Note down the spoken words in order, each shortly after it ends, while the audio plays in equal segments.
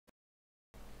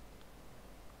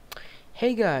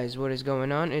Hey guys, what is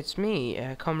going on? It's me,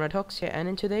 Comrade Hux here, and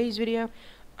in today's video,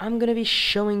 I'm gonna be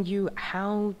showing you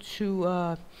how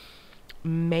to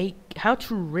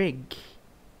rig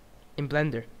in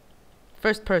Blender.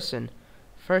 First person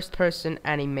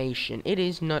animation. It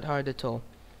is not hard at all.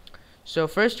 So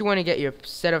first you want to get your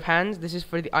set of hands. This is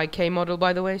for the IK model,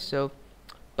 by the way. So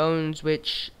bones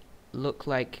which look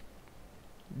like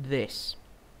this,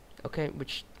 okay,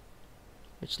 which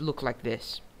look like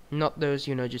this, not those,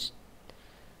 you know, just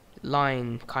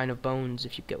line kind of bones,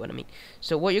 if you get what I mean.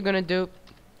 So what you're gonna do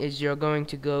is you're going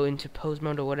to go into pose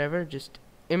mode or whatever, just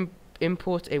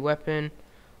import a weapon,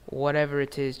 whatever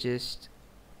it is, just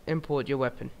import your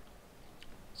weapon.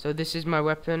 So this is my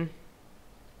weapon.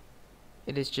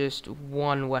 It is just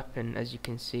one weapon, as you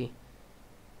can see.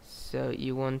 So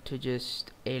you want to just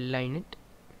align it.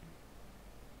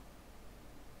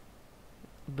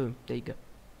 Boom, there you go.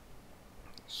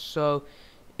 So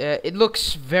it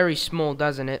looks very small,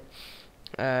 doesn't it?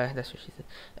 That's what she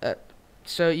said.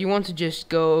 So you want to just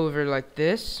go over like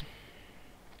this,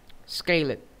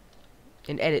 scale it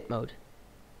in edit mode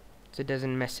so it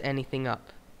doesn't mess anything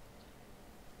up.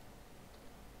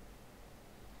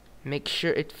 Make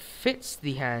sure it fits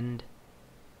the hand,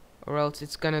 or else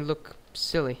it's gonna look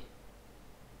silly.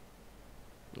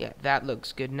 Yeah, that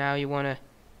looks good. Now you wanna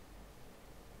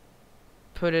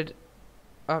put it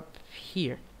up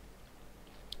here.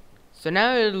 So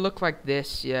now it'll look like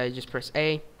this. Yeah, you just press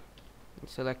A,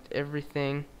 select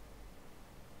everything.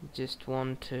 You just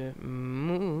want to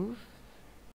move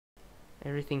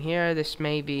everything here. This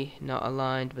may be not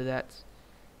aligned, but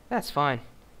that's fine.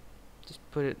 Just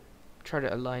put it, try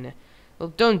to align it.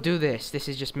 Well, don't do this. This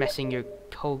is just messing your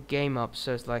whole game up.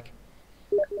 So it's like,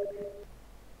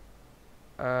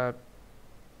 yeah,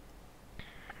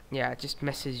 it just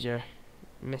messes your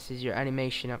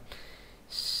animation up.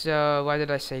 So why did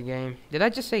I say game? Did I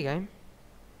just say game?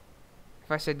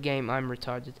 If I said game, I'm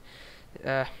retarded.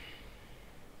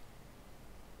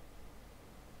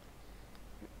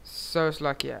 So it's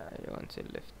like, yeah, you want to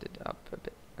lift it up a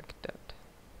bit like that.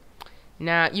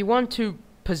 Now you want to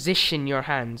position your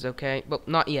hands, okay? Well,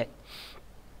 not yet.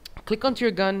 Click onto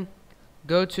your gun,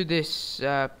 go to this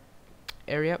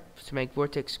area to make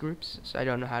vortex groups. So I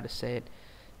don't know how to say it.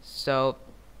 So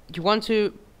you want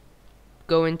to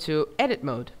go into edit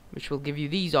mode, which will give you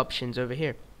these options over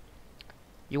here.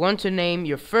 You want to name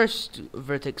your first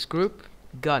vertex group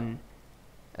gun.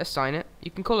 Assign it. You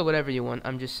can call it whatever you want.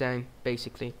 I'm just saying,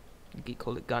 basically, you can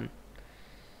call it gun.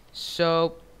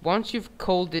 So once you've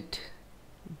called it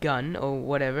gun or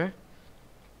whatever,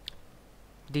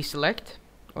 deselect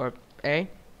or A,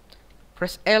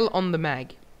 press L on the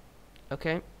mag.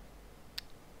 Okay.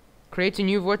 Create a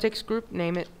new vortex group.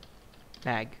 Name it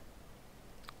mag.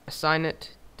 Assign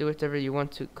it, do whatever you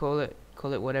want to call it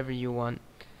whatever you want,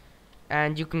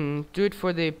 and you can do it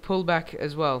for the pullback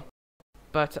as well,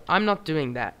 but I'm not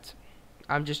doing that.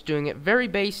 I'm just doing it very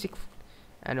basic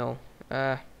and all.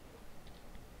 Bye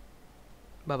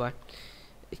bye.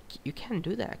 You can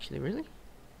do that actually, really?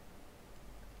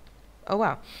 Oh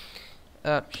wow.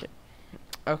 Shit.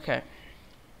 Okay,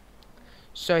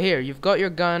 so here you've got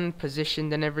your gun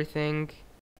positioned and everything.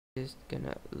 Just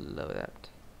gonna load that.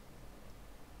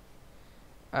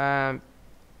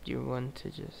 You want to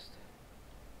just,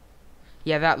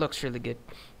 yeah, that looks really good.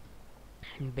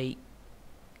 Bake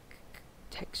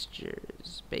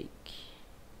textures, bake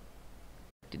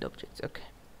did objects. Okay.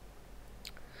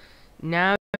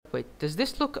 Now wait, does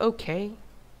this look okay?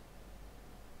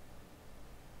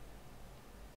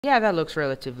 Yeah, that looks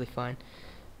relatively fine.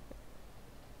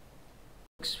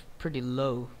 Looks pretty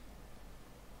low.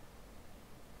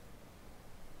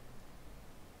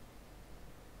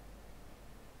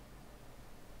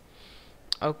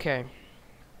 Okay,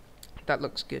 that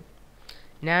looks good.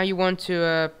 Now you want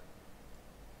to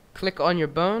click on your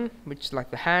bone, which is like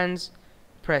the hands,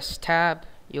 press tab,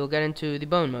 you'll get into the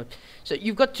bone mode. So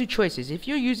you've got two choices. If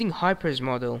you're using Hypermetal's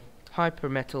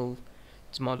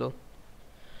model,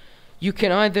 you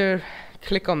can either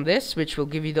click on this, which will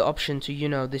give you the option to, you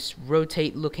know, this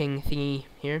rotate looking thingy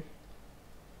here,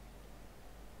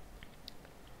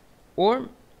 or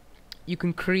you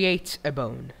can create a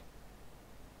bone,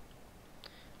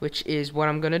 which is what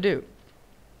I'm gonna do.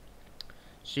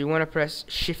 So you want to press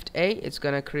Shift A. It's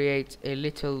gonna create a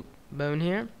little bone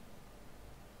here.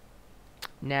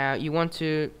 Now you want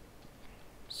to,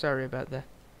 sorry about that,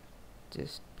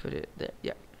 just put it there.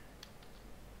 Yeah.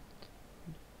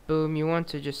 Boom. You want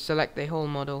to just select the whole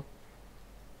model.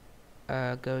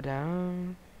 Go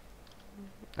down.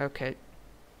 Okay.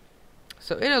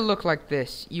 So it'll look like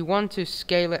this. You want to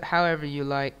scale it however you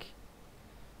like.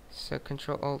 So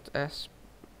Control Alt S.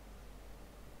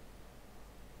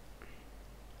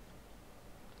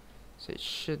 So it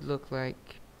should look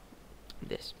like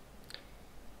this.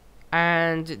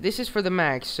 And this is for the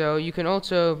mag, so you can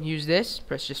also use this.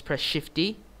 Just press Shift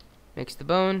D, makes the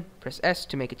bone. Press S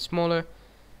to make it smaller,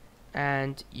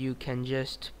 and you can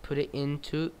just put it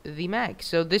into the mag.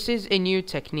 So this is a new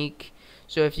technique.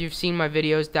 So if you've seen my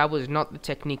videos, that was not the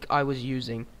technique I was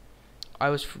using. I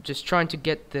was just trying to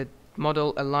get the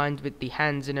model aligned with the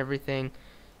hands and everything.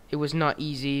 It was not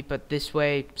easy, but this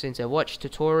way, since I watched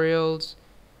tutorials,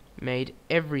 made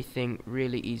everything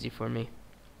really easy for me.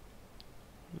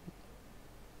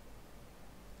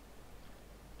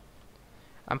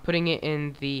 I'm putting it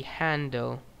in the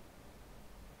handle.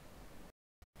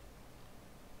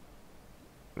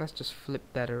 Let's just flip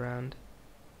that around.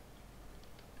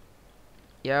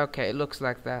 Yeah, okay, it looks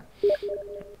like that.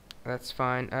 That's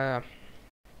fine. Yeah.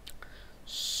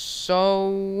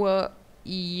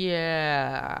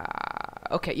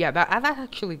 Okay, yeah, that's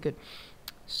actually good.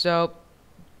 So,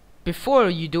 before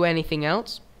you do anything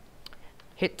else,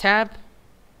 hit Tab,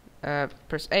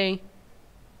 press A,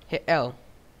 hit L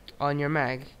on your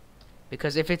mag.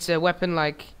 Because if it's a weapon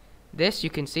like this, you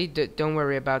can see, don't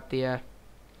worry about the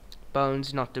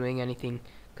bones not doing anything,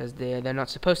 because they're not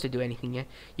supposed to do anything yet.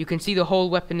 You can see the whole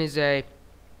weapon is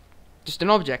just an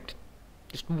object,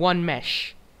 just one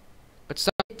mesh. But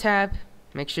hit Tab,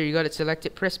 make sure you got it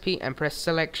selected, press P and press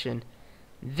Selection.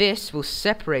 This will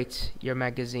separate your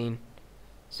magazine.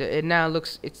 So it now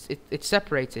looks, it's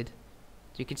separated.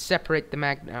 So you can separate the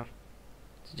mag now.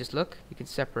 So just look, you can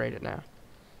separate it now.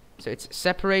 So it's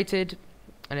separated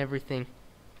and everything.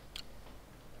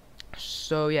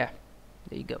 So yeah,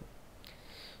 there you go.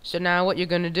 So now what you're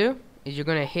gonna do is you're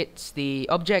gonna hit the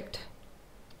object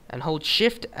and hold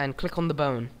Shift and click on the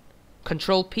bone.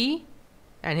 Control P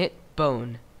and hit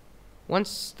bone.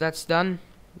 Once that's done,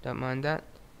 don't mind that,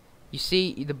 you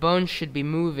see the bone should be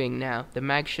moving now. The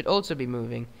mag should also be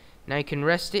moving. Now you can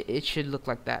rest it. It should look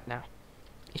like that now.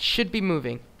 It should be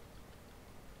moving.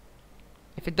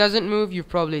 If it doesn't move, you've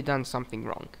probably done something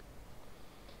wrong.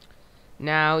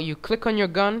 Now you click on your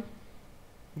gun,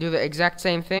 do the exact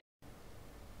same thing.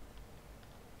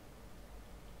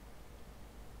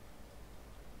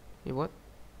 You what?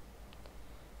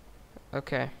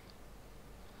 Okay.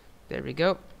 There we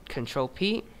go. Control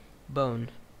P, bone.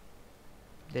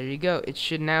 There you go. It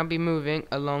should now be moving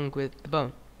along with the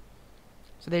bone.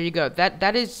 So there you go.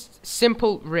 That is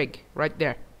simple rig right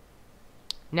there.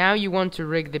 Now you want to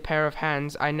rig the pair of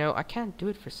hands. I know I can't do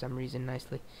it for some reason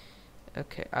nicely.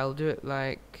 Okay, I'll do it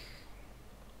like...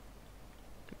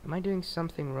 Am I doing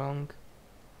something wrong?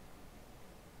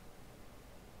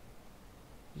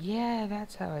 Yeah,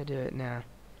 that's how I do it now.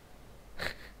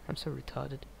 I'm so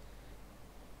retarded.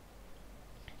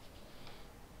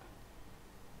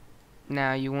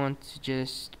 Now you want to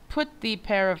just put the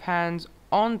pair of hands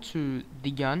onto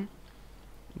the gun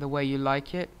the way you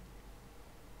like it.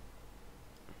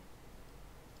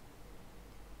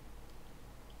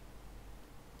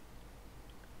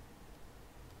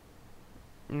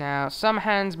 Now some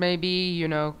hands may be, you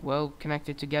know, well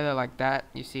connected together like that.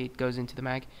 You see it goes into the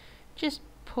mag. Just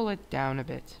pull it down a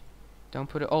bit. Don't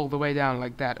put it all the way down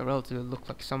like that, or else it'll look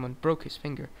like someone broke his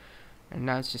finger and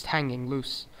now it's just hanging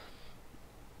loose.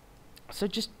 So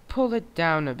just pull it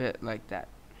down a bit like that.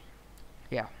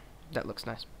 Yeah, that looks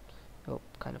nice. Oh,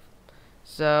 kind of.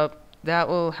 So that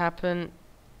will happen.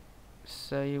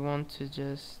 So you want to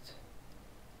just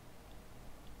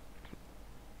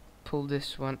pull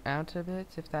this one out a bit.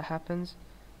 If that happens,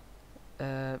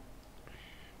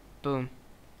 boom.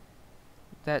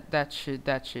 That should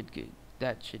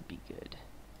be good.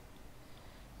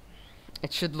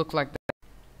 It should look like that.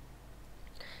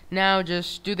 Now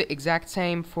just do the exact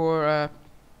same for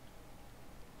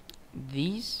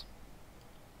these.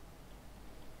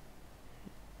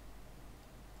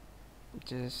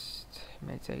 Just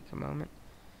may take a moment.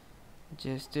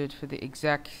 Just do it for the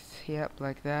exact, yep,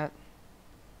 like that.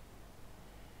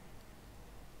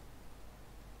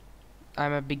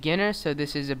 I'm a beginner, so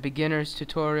this is a beginner's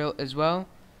tutorial as well.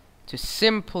 To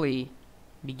simply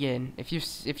begin. If you've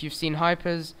seen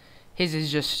Hyper's, his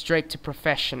is just straight to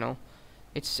professional.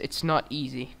 It's not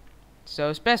easy. So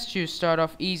it's best you start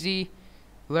off easy,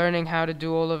 learning how to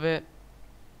do all of it,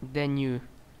 then you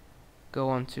go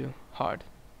on to hard.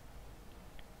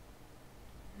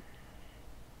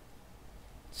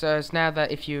 So it's now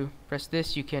that if you press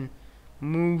this, you can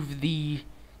move the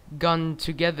gun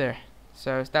together.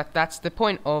 So that's the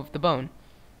point of the bone.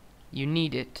 You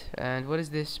need it. And what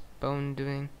is this bone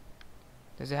doing?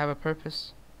 Does it have a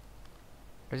purpose?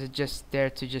 Or is it just there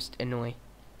to just annoy?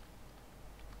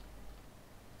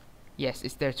 Yes,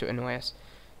 it's there to annoy us.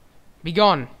 Be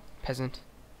gone, peasant.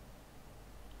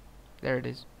 There it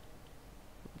is.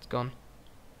 gone.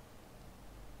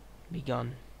 Be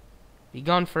gone. Be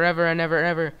gone forever and ever,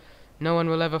 ever. No one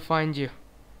will ever find you.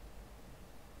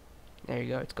 There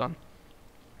you go, it's gone.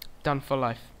 Done for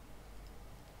life.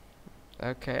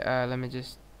 Okay, let me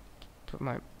just put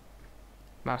my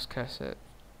mouse cursor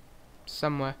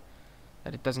somewhere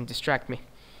that it doesn't distract me.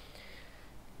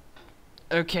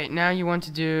 Okay, now you want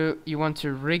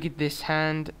to rig this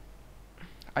hand.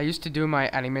 I used to do my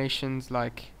animations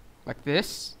like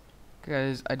this,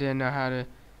 because I didn't know how to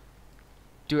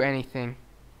do anything.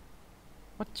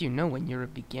 What do you know when you're a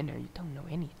beginner? You don't know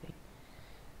anything.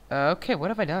 Okay,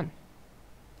 what have I done?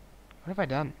 What have I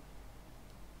done?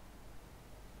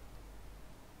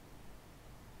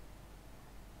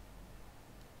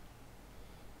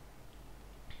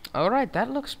 Alright, that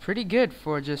looks pretty good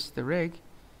for just the rig.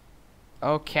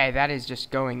 Okay, that is just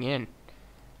going in.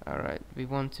 Alright, we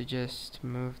want to just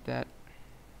move that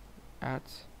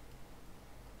out.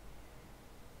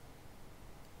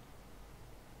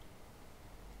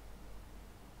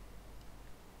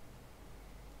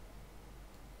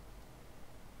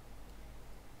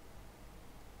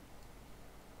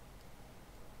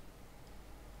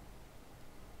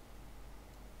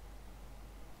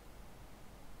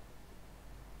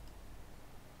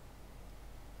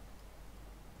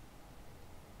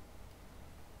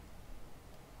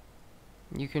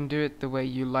 You can do it the way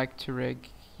you like to rig.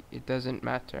 It doesn't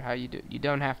matter how you do it. You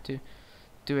don't have to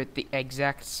do it the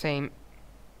exact same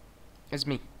as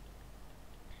me.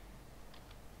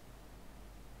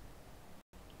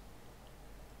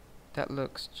 That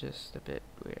looks just a bit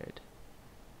weird.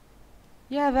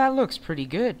 Yeah, that looks pretty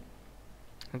good.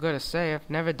 I gotta say, I've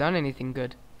never done anything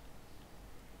good.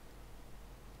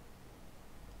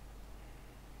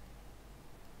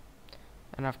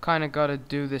 And I've kinda gotta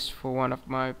do this for one of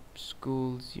my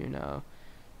schools, you know.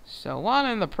 So while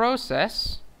in the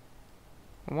process,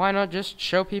 why not just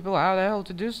show people how the hell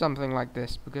to do something like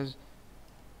this? Because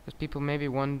people may be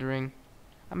wondering,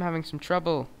 I'm having some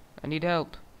trouble, I need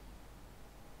help.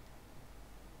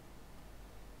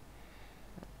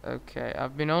 Okay,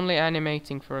 I've been only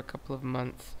animating for a couple of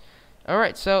months.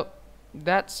 Alright, so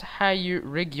that's how you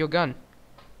rig your gun.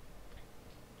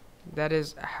 That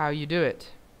is how you do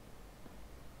it.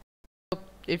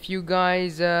 If you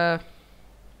guys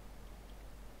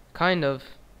kind of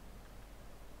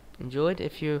enjoyed,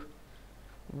 if you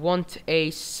want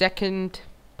a second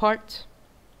part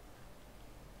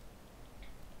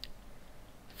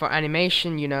for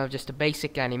animation, you know, just a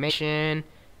basic animation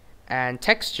and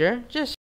texture, just